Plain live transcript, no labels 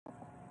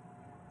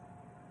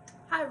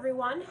Hi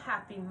everyone,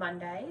 happy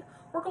Monday.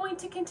 We're going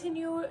to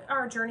continue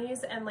our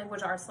Journeys and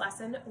Language Arts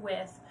lesson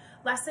with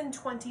lesson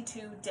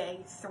 22,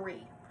 day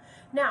 3.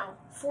 Now,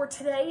 for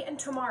today and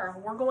tomorrow,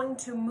 we're going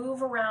to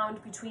move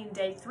around between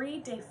day 3,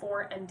 day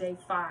 4, and day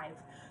 5.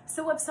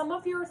 So if some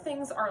of your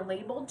things are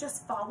labeled,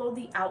 just follow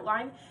the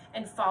outline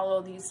and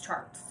follow these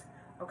charts.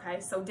 Okay,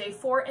 so day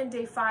 4 and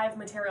day 5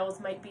 materials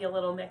might be a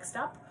little mixed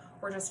up.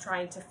 We're just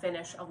trying to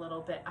finish a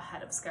little bit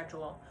ahead of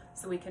schedule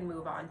so we can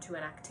move on to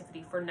an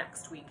activity for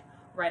next week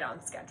right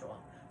on schedule.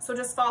 So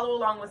just follow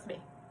along with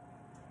me.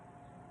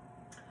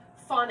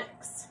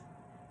 Phonics,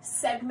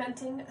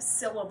 segmenting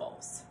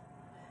syllables.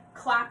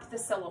 Clap the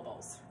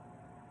syllables.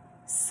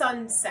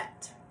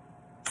 Sunset,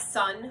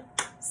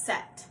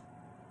 sunset.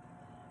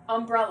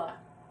 Umbrella,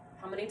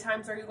 how many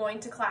times are you going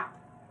to clap?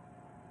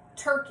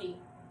 Turkey,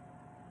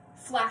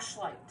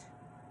 flashlight.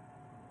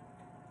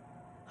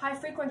 High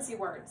frequency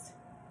words.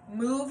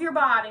 Move your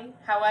body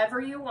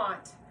however you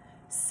want.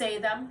 Say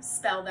them,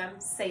 spell them,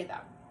 say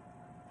them.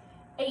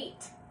 8,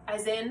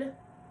 as in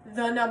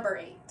the number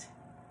 8.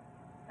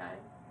 Okay.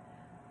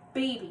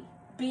 Baby,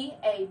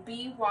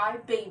 B-A-B-Y,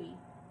 baby.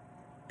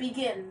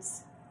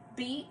 Begins,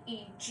 B-E-G-I-N-S,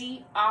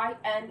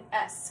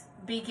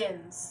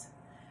 begins.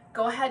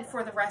 Go ahead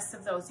for the rest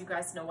of those. You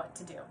guys know what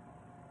to do.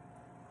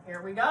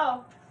 Here we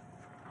go.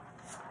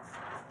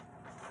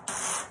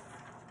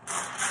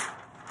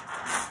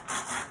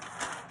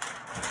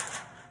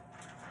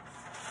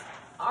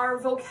 Our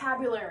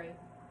vocabulary.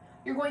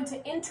 You're going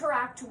to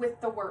interact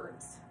with the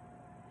words.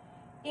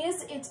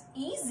 Is it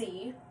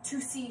easy to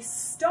see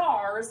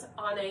stars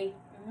on a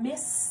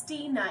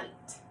misty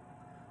night?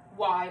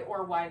 Why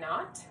or why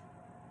not?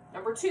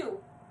 Number 2,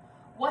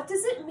 what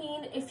does it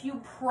mean if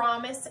you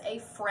promise a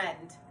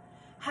friend?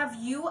 Have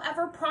you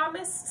ever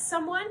promised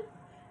someone?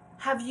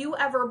 Have you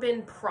ever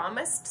been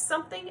promised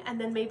something and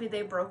then maybe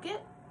they broke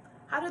it?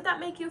 How did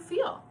that make you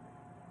feel?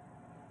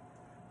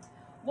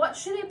 What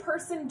should a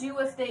person do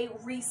if they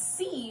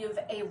receive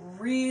a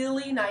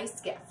really nice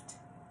gift?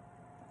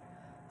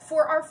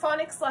 For our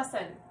phonics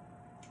lesson,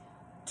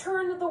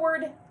 turn the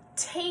word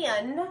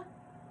tan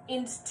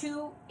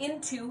into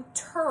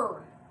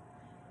turn.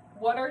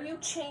 What are you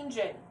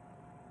changing?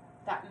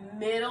 That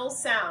middle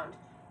sound.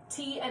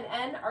 T and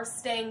N are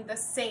staying the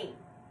same.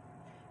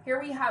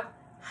 Here we have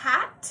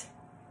hat,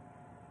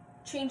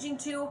 changing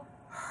to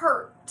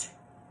hurt.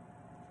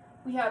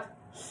 We have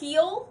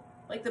heel,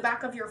 like the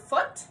back of your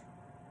foot,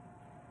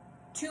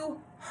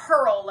 to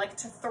hurl, like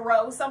to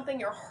throw something,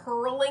 you're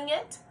hurling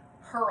it,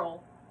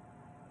 hurl.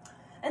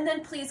 And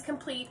then please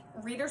complete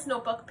Reader's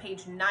Notebook,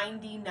 page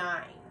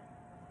 99.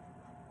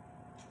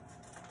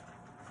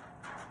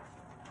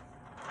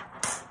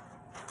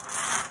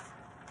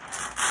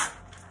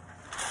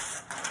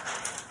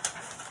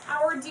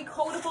 Our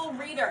decodable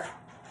reader.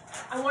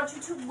 I want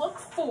you to look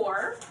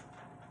for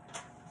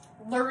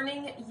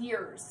learning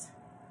years,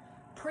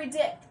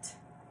 predict,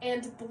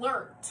 and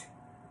blurt.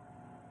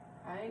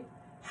 Okay?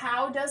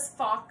 How does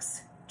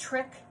fox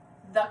trick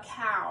the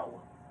cow?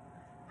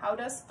 How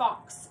does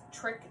fox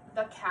trick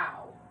the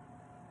cow?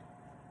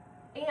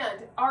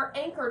 And our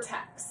anchor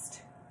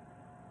text.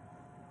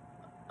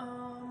 Let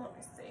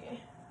me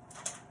see.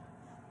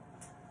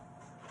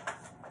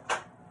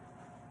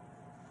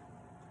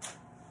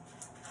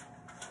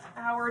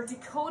 Our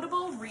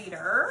decodable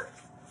reader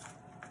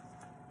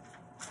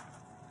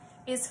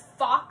is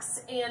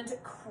fox and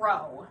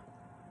crow.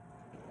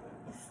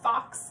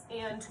 Fox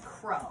and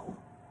crow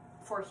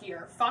for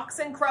here. Fox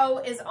and crow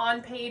is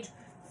on page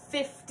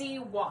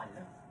 51.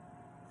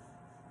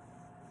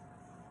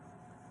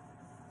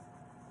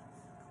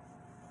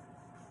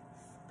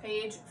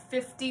 Page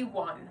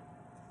 51.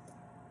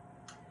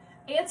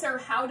 Answer,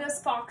 how does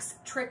fox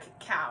trick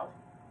cow?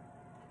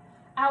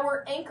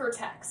 Our anchor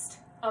text,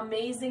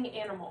 amazing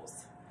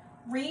animals.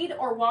 Read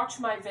or watch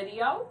my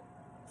video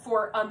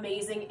for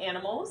amazing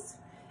animals.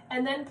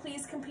 And then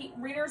please complete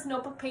Reader's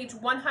Notebook, page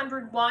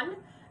 101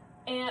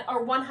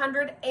 or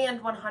 100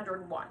 and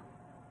 101.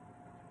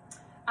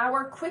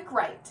 Our quick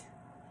write.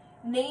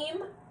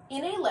 Name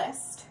in a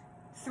list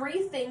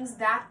 3 things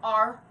that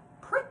are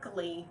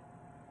prickly.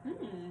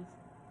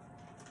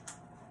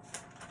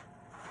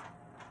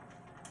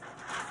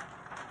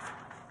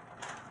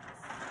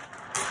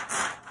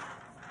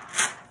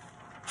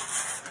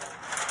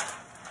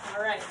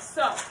 All right,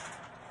 so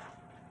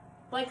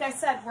like I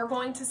said, we're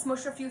going to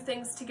smush a few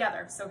things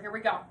together. So here we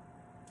go.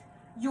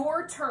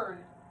 Your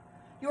turn.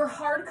 Your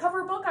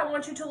hardcover book, I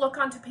want you to look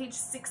onto page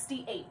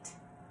 68.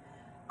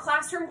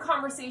 Classroom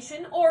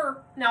conversation,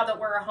 or now that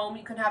we're at home,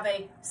 you can have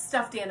a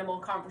stuffed animal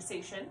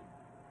conversation.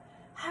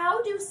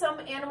 How do some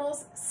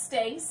animals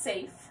stay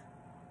safe?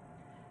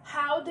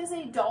 How does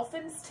a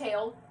dolphin's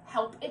tail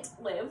help it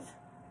live?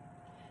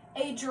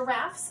 A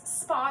giraffe's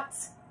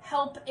spots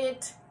help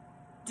it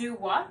do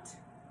what?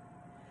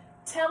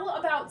 Tell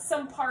about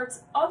some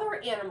parts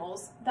other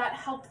animals that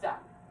help them.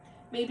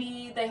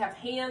 Maybe they have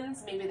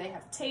hands, maybe they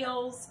have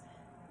tails,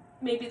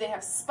 maybe they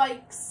have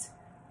spikes,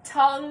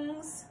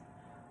 tongues,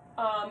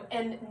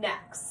 and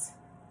necks.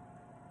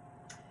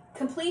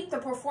 Complete the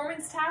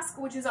performance task,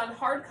 which is on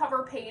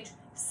hardcover page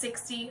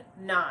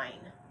 69.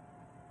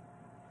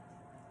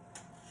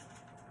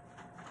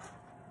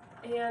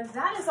 And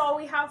that is all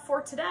we have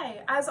for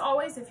today. As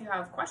always, if you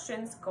have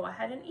questions, go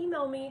ahead and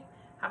email me.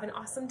 Have an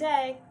awesome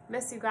day.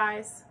 Miss you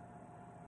guys.